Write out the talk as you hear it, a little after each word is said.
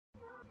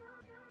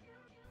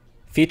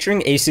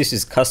Featuring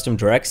ASUS's custom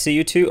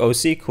DirectCU2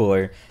 OC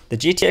cooler, the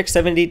GTX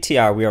 780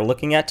 Ti we are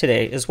looking at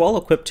today is well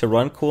equipped to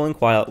run cool and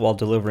quiet while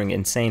delivering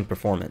insane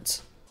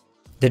performance.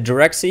 The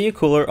DirectCU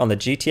cooler on the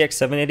GTX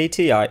 780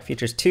 Ti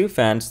features two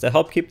fans that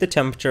help keep the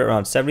temperature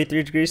around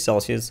 73 degrees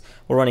Celsius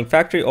while running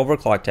factory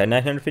overclocked at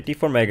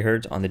 954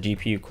 MHz on the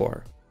GPU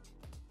core.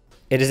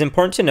 It is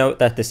important to note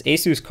that this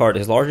ASUS card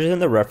is larger than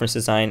the reference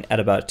design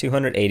at about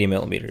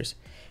 280mm.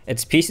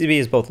 Its PCB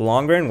is both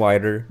longer and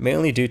wider,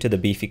 mainly due to the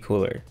beefy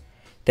cooler.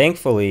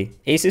 Thankfully,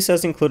 ASUS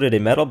has included a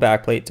metal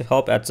backplate to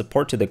help add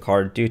support to the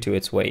card due to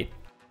its weight.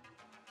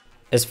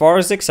 As far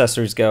as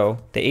accessories go,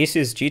 the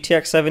ASUS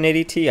GTX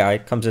 780 Ti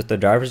comes with the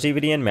driver's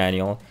DVD and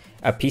manual,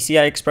 a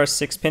PCI Express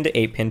 6-pin to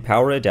 8-pin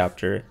power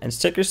adapter, and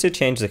stickers to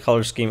change the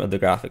color scheme of the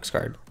graphics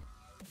card.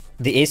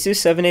 The ASUS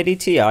 780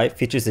 Ti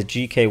features the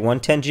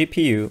GK110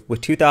 GPU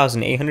with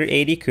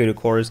 2880 CUDA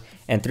cores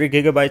and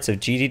 3GB of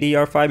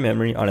GDDR5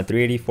 memory on a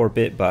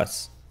 384-bit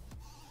bus.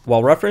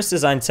 While reference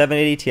design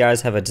 780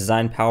 Ti's have a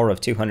design power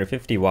of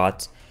 250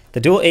 watts, the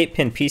dual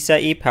 8-pin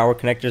PCIe power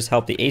connectors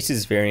help the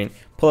ASUS variant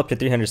pull up to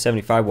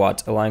 375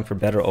 watts, allowing for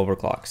better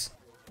overclocks.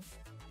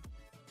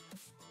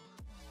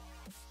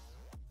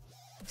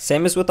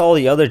 Same as with all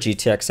the other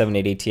GTX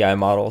 780 Ti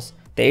models,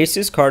 the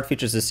ASUS card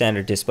features a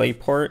standard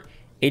DisplayPort,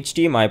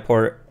 HDMI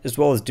port, as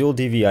well as dual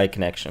DVI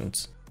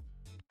connections.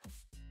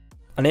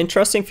 An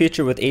interesting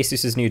feature with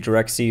ASUS's new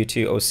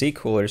DirectCU2 OC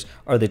coolers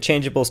are the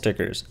changeable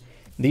stickers.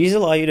 These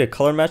allow you to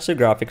color match the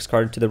graphics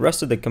card to the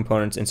rest of the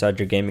components inside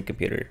your gaming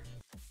computer.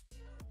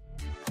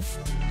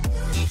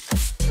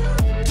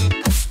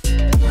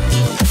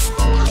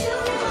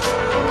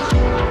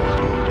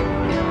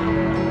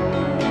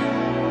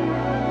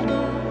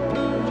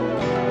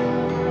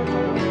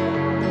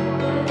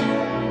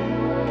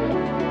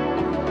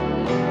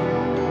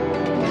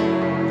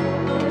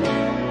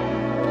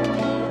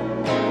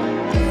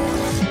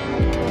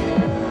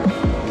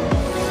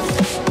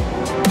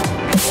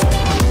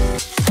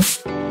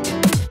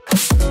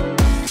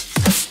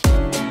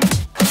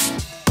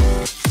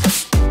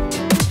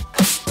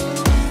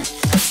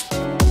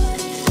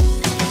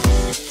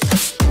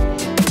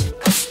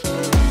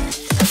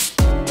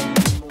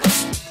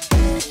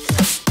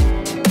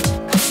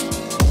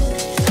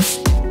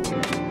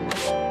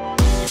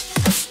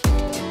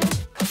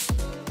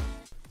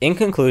 In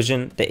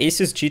conclusion, the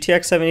ASUS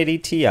GTX 780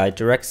 Ti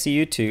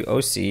DirectCU2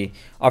 OC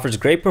offers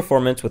great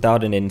performance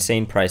without an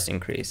insane price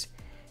increase.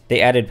 They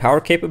added power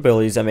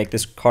capabilities that make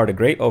this card a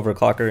great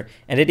overclocker,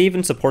 and it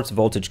even supports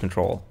voltage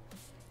control.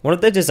 One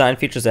of the design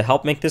features that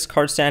help make this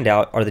card stand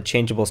out are the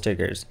changeable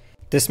stickers.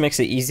 This makes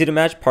it easy to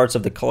match parts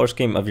of the color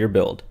scheme of your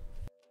build.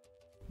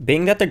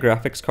 Being that the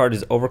graphics card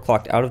is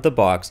overclocked out of the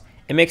box,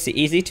 it makes it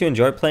easy to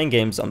enjoy playing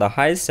games on the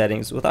highest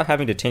settings without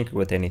having to tinker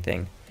with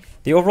anything.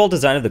 The overall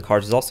design of the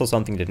card is also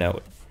something to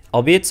note.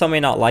 Albeit some may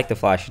not like the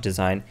flashy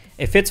design,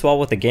 it fits well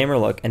with the gamer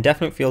look and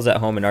definitely feels at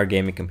home in our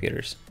gaming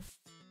computers.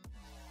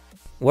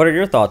 What are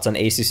your thoughts on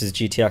ASUS's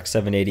GTX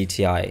 780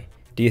 Ti?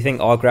 Do you think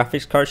all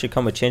graphics cards should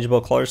come with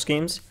changeable color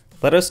schemes?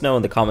 Let us know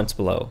in the comments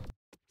below.